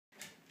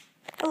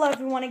Hello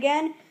everyone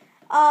again.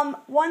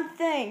 One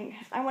thing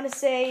I want to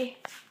say,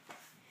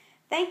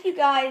 thank you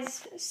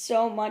guys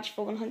so much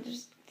for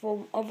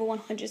over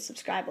 100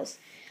 subscribers.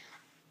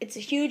 It's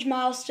a huge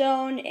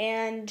milestone,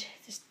 and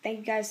just thank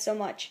you guys so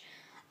much.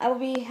 I will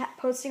be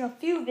posting a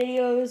few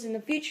videos in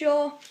the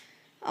future,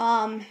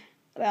 about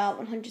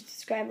 100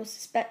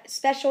 subscribers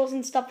specials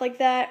and stuff like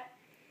that.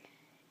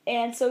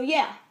 And so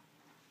yeah,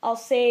 I'll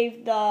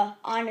save the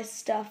honest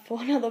stuff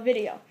for another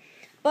video.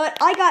 But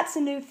I got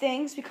some new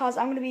things because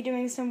I'm going to be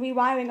doing some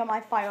rewiring on my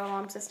fire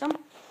alarm system.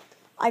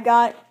 I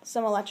got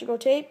some electrical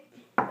tape,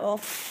 well,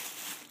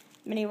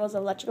 mini rolls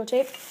of electrical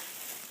tape.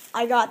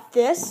 I got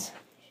this,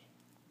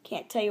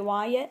 can't tell you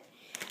why yet.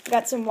 I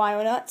got some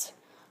wire nuts,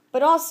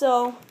 but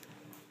also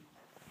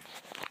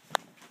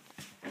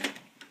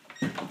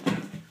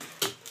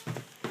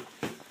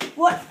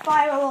what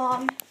fire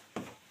alarm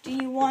do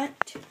you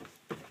want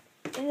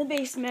in the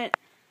basement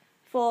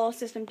for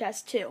system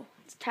test 2?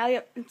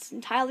 It's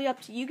entirely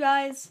up to you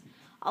guys.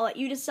 I'll let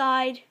you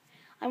decide.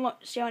 I won't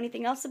show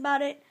anything else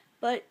about it,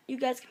 but you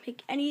guys can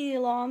pick any of the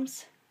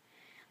alarms.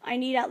 I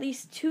need at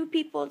least 2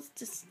 people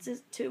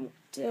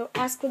to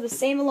ask for the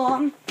same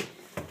alarm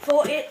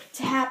for it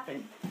to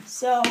happen.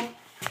 So,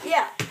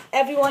 yeah,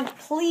 everyone,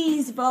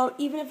 please vote.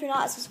 Even if you're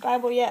not a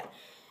subscriber yet,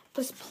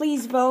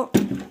 please vote.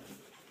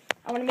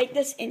 I want to make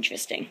this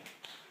interesting.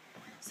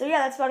 So, yeah,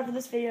 that's about it for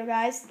this video,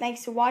 guys.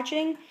 Thanks for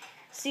watching.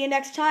 See you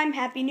next time.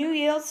 Happy New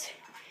Year's.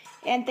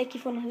 And thank you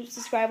for 100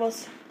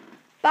 subscribers.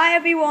 Bye,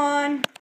 everyone.